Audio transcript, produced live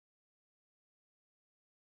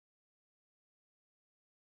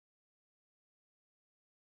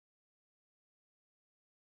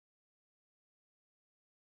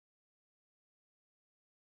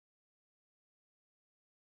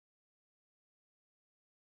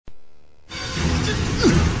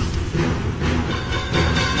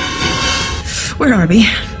Where are we?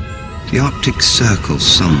 The Arctic Circle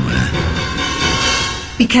somewhere.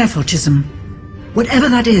 Be careful, Chisholm. Whatever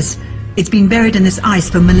that is, it's been buried in this ice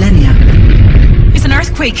for millennia. It's an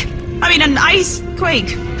earthquake. I mean, an ice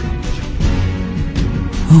quake.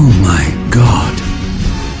 Oh my God.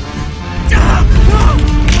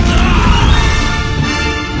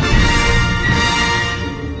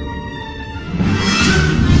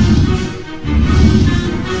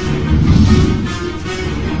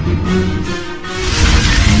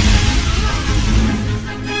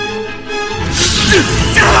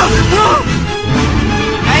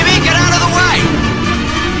 Amy, get out of the way!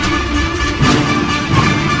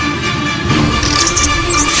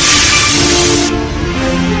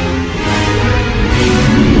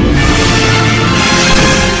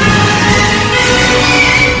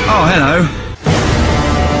 Oh, hello.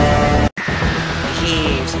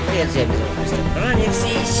 Всем привет, я Броникс, и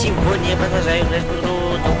сегодня я продолжаю играть в игру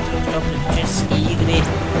Доктор приключенческие игры.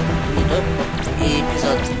 Не топ.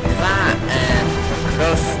 Эпизод 2.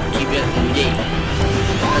 Кровь киберлюдей.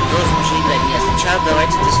 Продолжим уже играть. Нет, сначала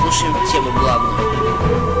давайте дослушаем тему главную.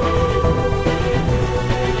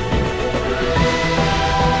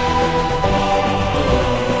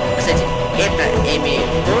 Кстати, это Эми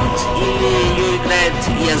Бонд, и ее играет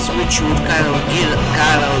и озвучивает Карл Дилан.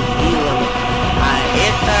 А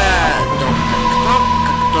это Доктор Кто,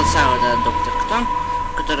 как тот самый, да, Доктор Кто,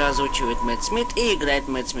 который озвучивает Мэтт Смит и играет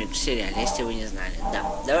Мэтт Смит в сериале, если вы не знали. Да,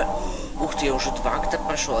 давай. Ух ты, я уже 2 акта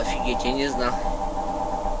прошел, офигеть, я не знал.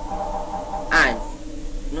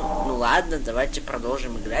 Ну ладно, давайте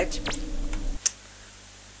продолжим играть.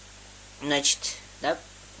 Значит, да,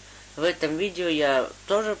 в этом видео я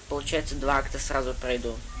тоже, получается, 2 акта сразу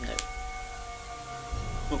пройду. Да.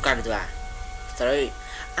 Ну как 2? Второй...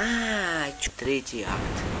 третий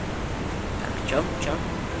акт. Так, чё?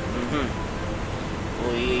 Угу.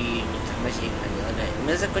 Ой, не тормози, не лагай.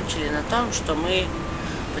 Мы закончили на том, что мы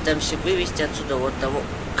пытаемся вывести отсюда вот того...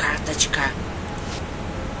 Карточка.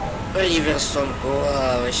 Ливерсонку.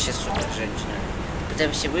 Вообще супер женщина.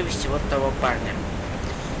 Пытаемся вывести вот того парня.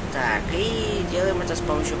 Так, и делаем это с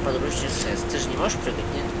помощью подручных средств. Ты же не можешь прыгать,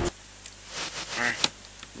 нет?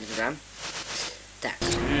 Не туда. Так.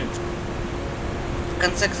 В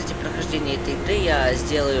конце, кстати, прохождения этой игры я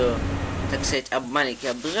сделаю, так сказать, маленький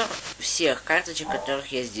обзор всех карточек,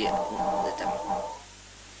 которых я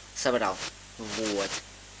собрал. Вот.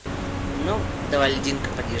 Ну, давай, лединка,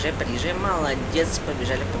 подъезжай. Молодец,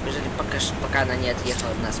 побежали, пока она не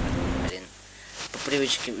отъехала от нас. Блин. По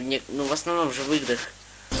привычке, ну, в основном же в играх,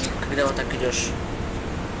 когда вот так идешь,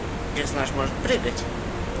 персонаж может прыгать.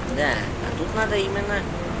 Да, а тут надо именно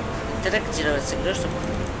интерактировать с игрой, чтобы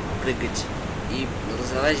прыгать и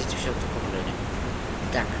залазить и все в таком роде.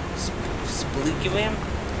 Так, сплыгиваем.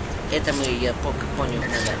 Это мы, я как понял,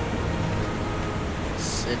 надо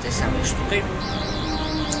с этой самой штукой.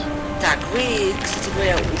 Так, вы, кстати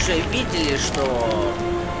говоря, уже видели, что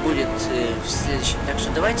будет в следующем. Так что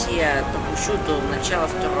давайте я допущу до начала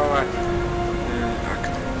второго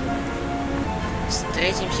акта.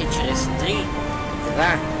 Встретимся через 3,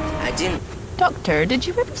 2, 1. Doctor, did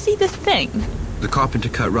you ever see this thing? The Carpenter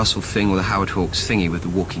Kurt Russell thing or the Howard Hawks thingy with the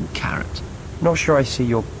walking carrot? Not sure I see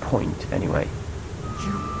your point, anyway.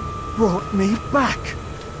 You brought me back!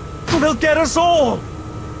 They'll get us all!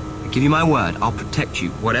 I give you my word, I'll protect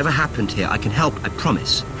you. Whatever happened here, I can help, I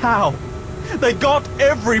promise. How? They got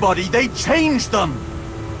everybody! They changed them!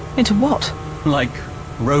 Into what? Like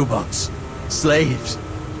robots. Slaves.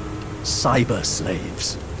 Cyber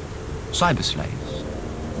slaves. Cyber slaves?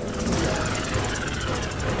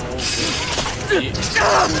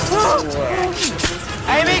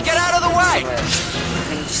 Amy, get out of the way!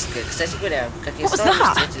 Кстати говоря, как я сказал, мы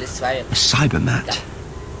встретились с вами. A cyber mat?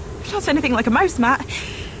 That's anything like a mouse mat.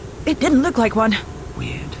 It didn't look like one.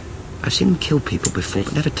 Weird. I've seen them kill people before,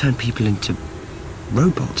 but never turn people into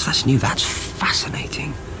robots. That's new. That's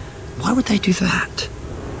fascinating. Why would they do that?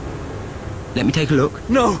 Let me take a look.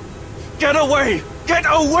 No! Get away! Get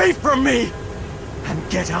away from me! And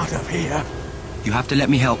get out of here! You have to let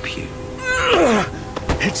me help you.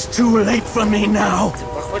 It's too late for me now!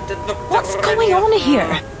 What's going on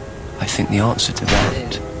here? I think the answer to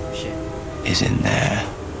that is in there.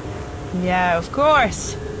 Yeah, of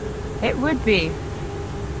course. It would be.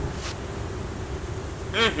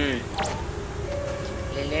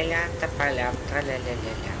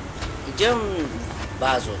 Идем в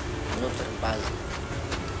базу, внутрь базы.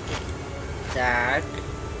 Так.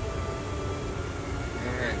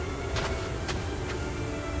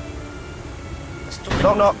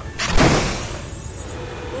 Knock, knock.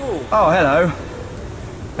 Ooh. Oh, hello.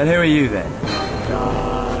 And who are you then?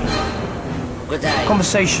 Угадай.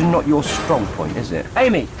 Conversation not your strong point, is it?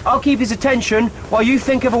 Amy, I'll keep his attention while you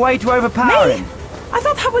think of a way to overpower Me? him. I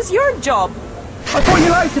thought that was your job. I thought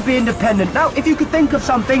you liked to be independent. Now, if you could think of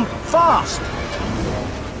something fast.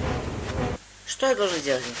 Что я должен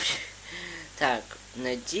сделать? Так,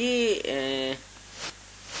 найди...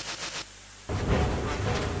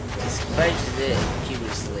 Dispatch the kiwi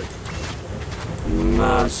slave.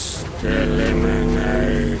 Must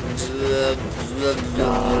eliminate.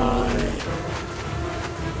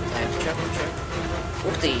 Так, чё?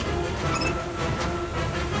 Ух ты!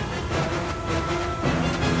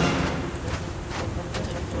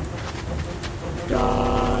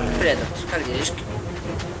 Предок, как делишки?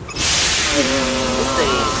 Ух ты!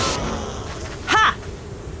 Ha!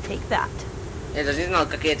 Take that. Я даже не знал,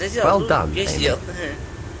 как я это сделал. Well done, Я Amy. сделал.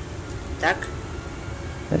 Так,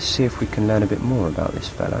 Let's see if we can learn a bit more about this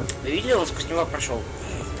fellow. вы видели, он сквозь него прошел.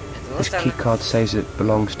 Это This странно. keycard says it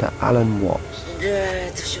belongs to Alan Watts. Да,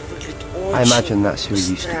 это все выглядит очень I imagine that's who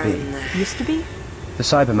he used to be. странно. Used to be? The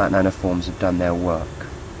Cybermat nanoforms have done their work.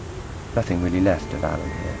 Nothing really left of Alan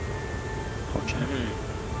here. Poor chap.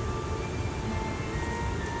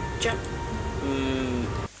 Чё?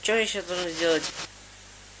 Что я сейчас должен сделать?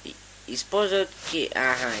 Использовать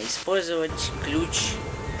использовать ключ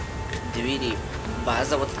к двери.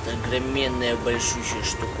 База, вот эта огроменная большущая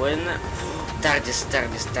штуковина. Тардис,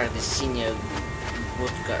 синяя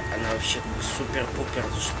будка. Она вообще супер-пупер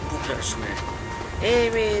пупершная.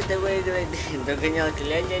 Эми, давай, догонялка,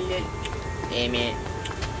 ля-ля-ля. Эми.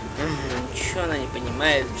 Ничего она не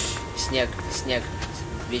понимает. Снег,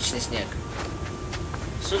 вечный снег.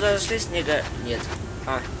 Сюда зашли, снега нет.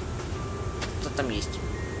 Что там есть?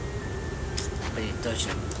 Блин,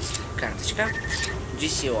 точно. Карточка.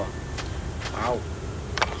 GCO.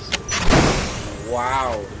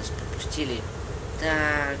 Вау, нас пропустили.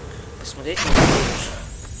 Так, посмотреть на выживших.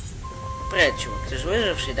 Привет, чувак, ты же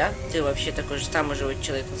выживший, да? Ты вообще такой же самый живой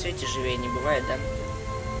человек на свете, живее не бывает, да?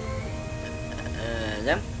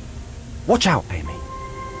 Да? Watch out, Amy.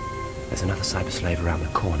 There's another cyber slave around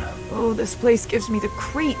the corner. Oh, this place gives me the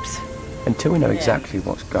creeps. Until we know Yeah. exactly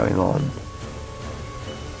what's going on,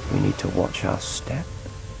 we need to watch our step.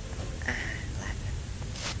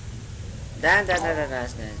 Да.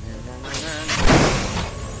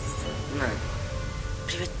 На.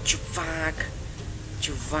 Привет, чувак.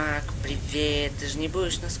 Чувак, привет. Ты же не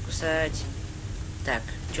будешь нас кусать. Так,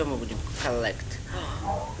 что мы будем? Collect.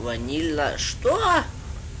 Ванилла. Что?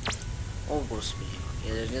 О, господи.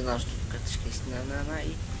 Я даже не знал, что тут карточка есть. На.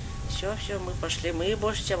 И все, мы пошли. Мы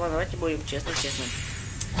больше тебя волновать не будем. Честно.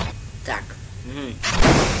 Так.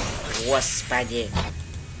 Господи.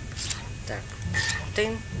 Так.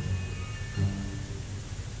 Тын.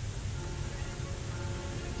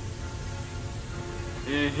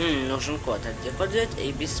 Нужен код. А где код взять?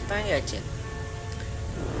 И без понятия.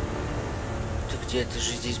 Ты где? Ты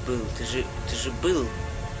же здесь был. Ты же был.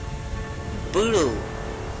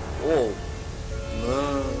 О.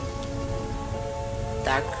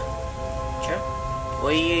 Так. Чё?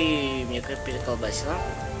 Ой, мне как переколбасило.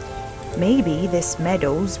 Maybe this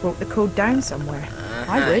Meadows wrote the code down somewhere.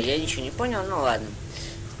 I Ага, would. я ничего не понял, ну ладно.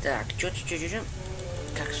 Так, чё?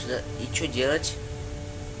 Как сюда? И чё делать?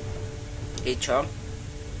 И чё?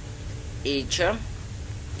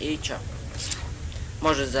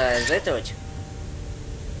 Может заэтовать?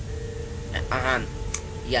 Ага,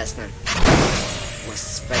 ясно.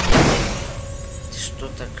 Господи, ты что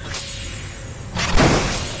так?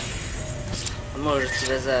 Может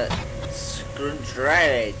тебя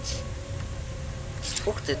скрудрайвить?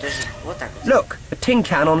 Ух ты, тоже вот так вот. Look, a tin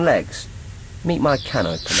can on legs. Meet my can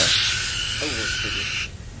opener. О, господи.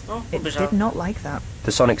 Ну, It убежал. did not like that.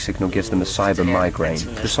 The sonic signal gives them a cyber migraine.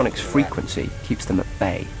 The sonic's frequency keeps them at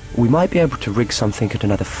bay. We might be able to rig something at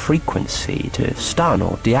another frequency to stun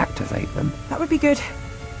or deactivate them. That would be good.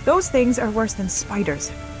 Those things are worse than spiders.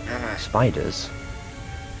 Ага. Spiders?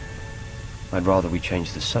 I'd rather we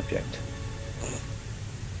change the subject.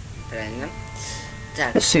 Правильно.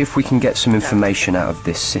 Так, Let's see if we can get some information out of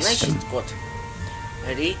this значит, system. код.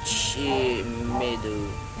 Рич Меду.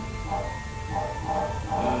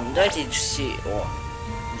 Давайте GCO.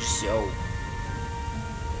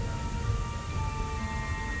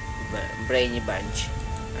 Брейни Банч.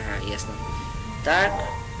 Ага, ясно. Так.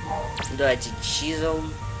 Давайте Чизл.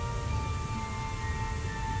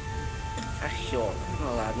 Археолог.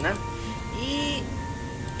 Ну ладно.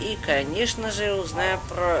 И, конечно же, узнаем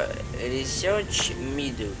про Research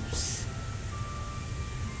Mediums.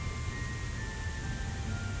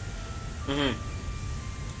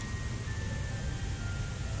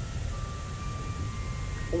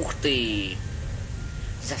 Ух ты!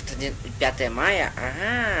 Завтра 5 мая?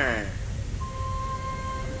 Ага.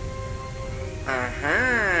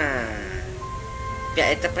 Ага.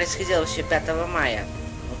 Это происходило все 5 мая.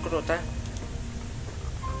 Ну, круто.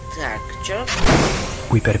 Так, чё?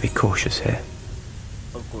 We better be cautious here.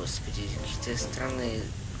 О, господи, какие-то странные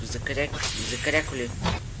закорякули.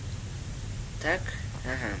 Так,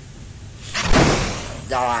 ага.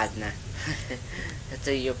 Да ладно.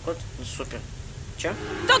 Это ее код? Ну, супер. Чё?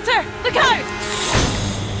 Doctor, look out!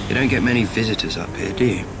 You don't get many visitors up here, do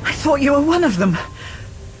you? I thought you were one of them.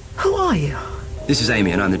 Who are you? This is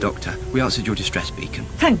Amy and I'm the doctor. We answered your distress beacon.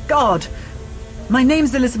 Thank God. My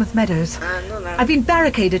name's Elizabeth Meadows. Ну да. I've been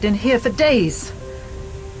barricaded in here for days.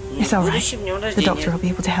 It's all right. Будущим днем The рождения. doctor will be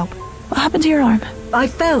able to help. What happened to your arm? I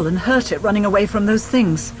fell and hurt it running away from those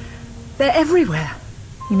things. They're everywhere.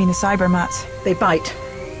 You mean the cybermats? They bite.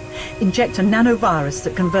 Inject a nanovirus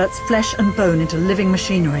that converts flesh and bone into living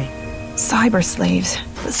machinery. Cyber slaves.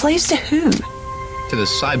 But slaves to who? To the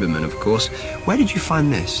Cybermen, of course. Where did you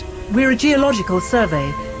find this? We're a geological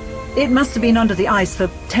survey. It must have been under the ice for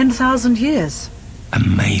 10,000 years.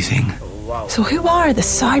 Amazing. Wow. So who are the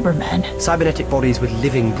cybermen? Cybernetic bodies with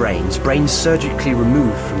living brains, brains surgically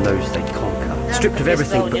removed from those they conquer, stripped of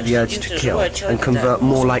everything but the urge to kill, and convert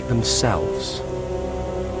more like themselves.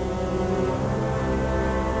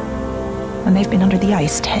 And they've been under the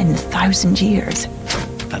ice 10,000 years.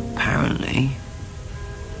 Apparently.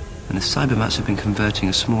 And the Cybermats have been converting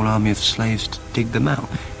a small army of slaves to dig them out.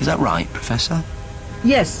 Is that right, Professor?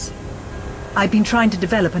 Yes. I've been trying to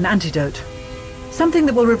develop an antidote. Something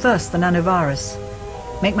that will reverse the nanovirus.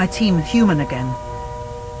 Make my team human again.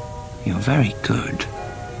 You're very good.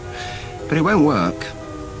 But it won't work.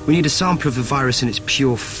 We need a sample of the virus in its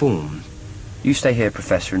pure form. You stay here,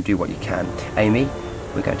 Professor, and do what you can. Amy,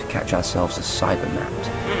 we're going to catch ourselves a cybermat.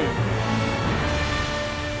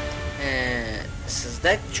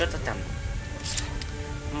 Создать что-то там.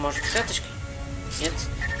 Может, карточкой? Нет.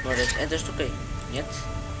 Может, этой штукой? Нет.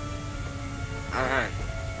 Ага.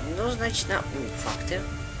 Ну, значит, факты.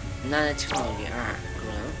 Нанотехнологии. Ага,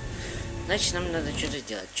 круто. Значит, нам надо что-то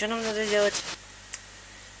сделать. Что нам надо делать?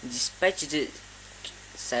 Dispatch the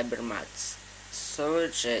cybermats.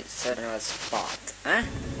 Surge spot. А?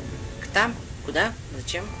 Там? Куда?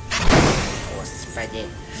 Зачем? Господи.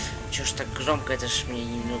 Чё ж так громко? Это ж мне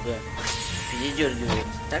немного передергивает.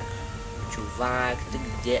 Так? Чувак, ты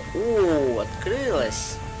где? О,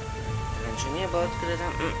 открылась. Раньше не было открыто.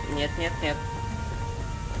 Нет, нет, нет.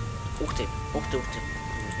 Ух ты, ух ты, ух ты.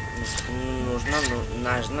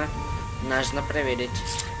 Нужно проверить.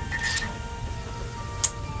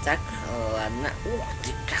 Так, ладно. Ух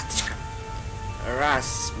ты, карточка.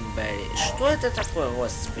 Raspberry. Что это такое,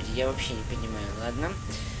 господи? Я вообще не понимаю. Ладно.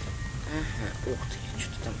 Ага. Ух ты,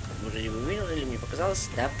 что-то там вроде бы увидел, или мне показалось?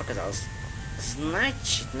 Да, показалось.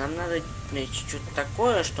 Значит, нам надо найти что-то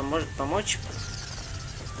такое, что может помочь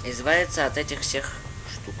избавиться от этих всех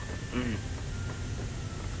штук.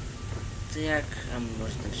 Так, а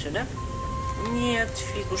может сюда? Нет,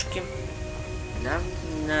 фигушки. Да,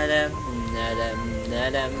 надо.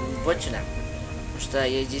 Вот сюда. Потому что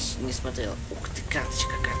я здесь не смотрел. Ух ты,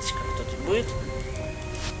 карточка. Кто тут будет?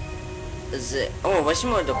 О,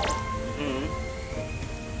 8-й доктор.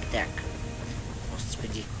 Так.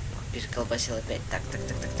 Господи, переколбасил опять. Так.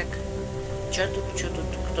 Чё тут?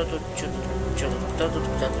 Кто тут?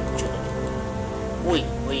 Ой.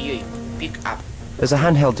 Pick up. There's a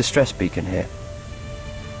handheld distress beacon here.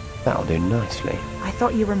 That'll do nicely. I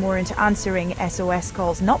thought you were more into answering SOS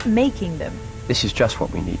calls, not making them. This is just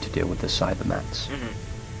what we need to deal with the cybermats.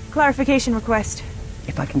 Clarification request.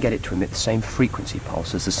 If I can get it to emit the same frequency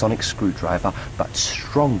pulse as the sonic screwdriver, but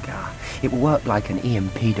stronger, it will work like an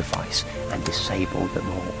EMP device and disable them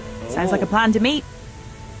all. Sounds like a plan to me.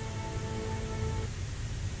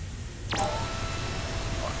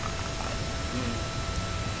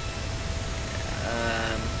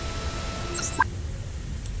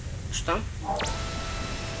 Что?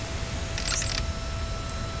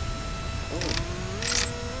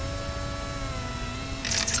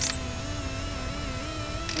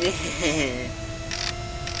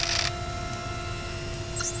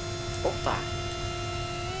 Опа.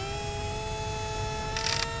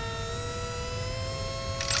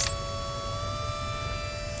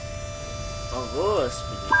 О,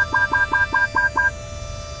 господи.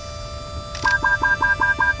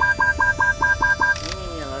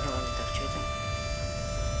 Не, ладно, так, что это?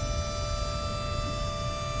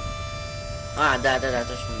 А, да,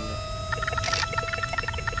 точно.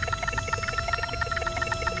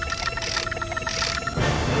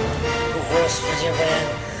 Господи, блин.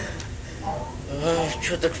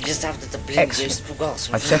 Чё так внезапно-то, блин, я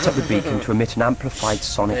испугался. I've set up the beacon to emit an amplified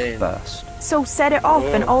sonic burst. So set it off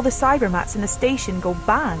and all the cybermats in the station go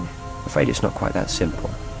bang. afraid it's not quite that simple.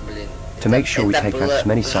 Блин. To make sure we take out as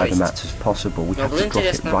many жесть. cybermats as possible, we have to drop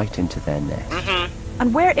it right into their nest.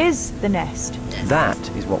 And where is the nest? That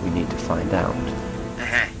is what we need to find out.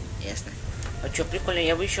 Ага, ясно. А чё, прикольно,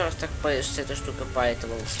 я бы еще раз так с этой штукой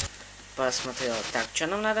поэтому посмотрел. Так, что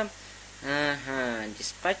нам надо? Ага,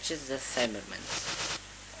 dispatches the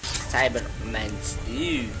Cybermans.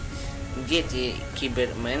 Где эти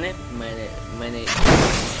кибермены? Мены...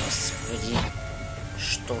 Господи.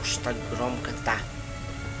 Что ж так громко-то?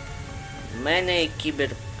 Мены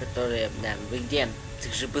кибер, которые... Да, вы где?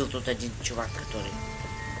 Ты же был тут один чувак, который...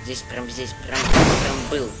 Здесь, прям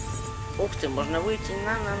был. Ух ты, можно выйти.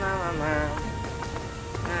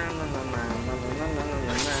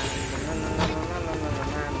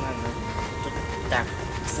 Так,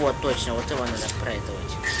 вот, точно, вот его надо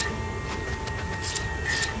проэтовать.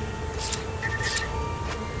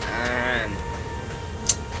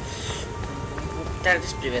 Так,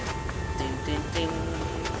 здесь привет.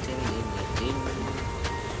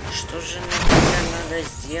 Что же надо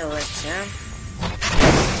сделать, а?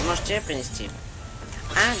 Ты можешь тебе принести?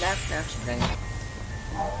 А, да, всегда нет.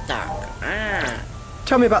 Так,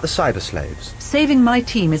 Tell me about the cyber slaves. Saving my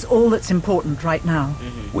team is all that's important right now.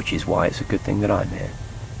 Which is why it's a good thing that I'm here.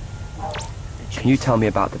 Can you tell me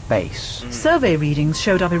about the base? Survey readings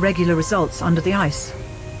showed up irregular results under the ice.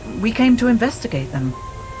 We came to investigate them.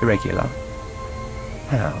 Irregular?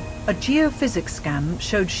 How? A geophysics scan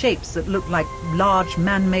showed shapes that looked like large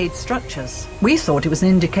man-made structures. We thought it was an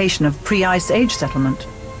indication of pre-Ice Age settlement.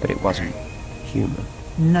 But it wasn't human.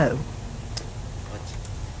 No. вот.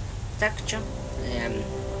 Так, чё?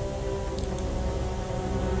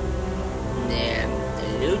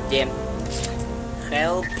 Люди.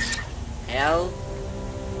 Help.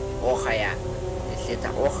 Охая. Если это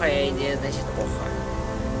охая идея, значит оха.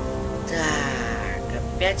 Так,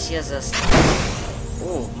 опять я застрял.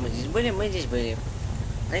 Мы здесь были.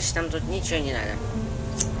 Значит, нам тут ничего не надо.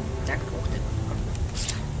 Так, ух ты.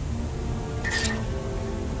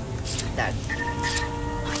 Так.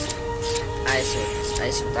 А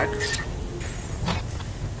если вот так?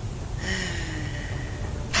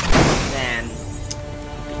 Да.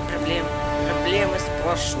 Проблемы,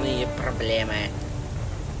 сплошные проблемы.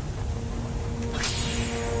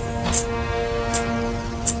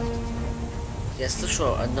 Я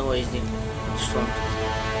слышу одного из них, что он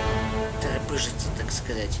торопыжится, так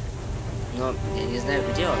сказать. Но я не знаю,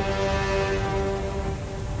 где он.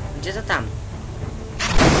 Где-то там.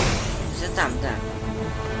 Где-то там, да.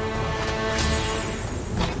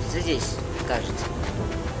 Где-то здесь, кажется.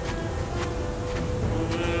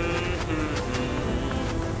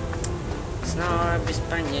 Снова без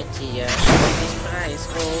понятия, что здесь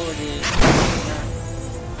происходит.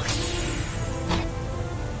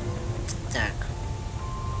 Так.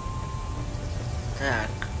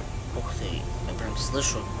 Ух ты, я прям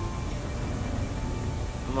слышу.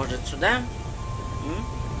 Может сюда?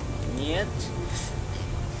 Нет.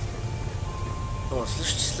 О,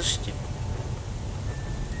 слышите?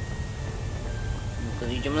 Ну-ка,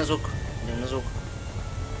 идем на звук.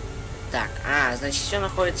 Так, значит, все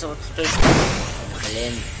находится вот в той штуке.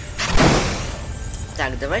 Блин.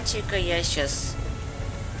 Так, давайте-ка я сейчас...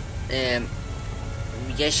 я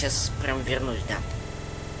сейчас прям вернусь, да.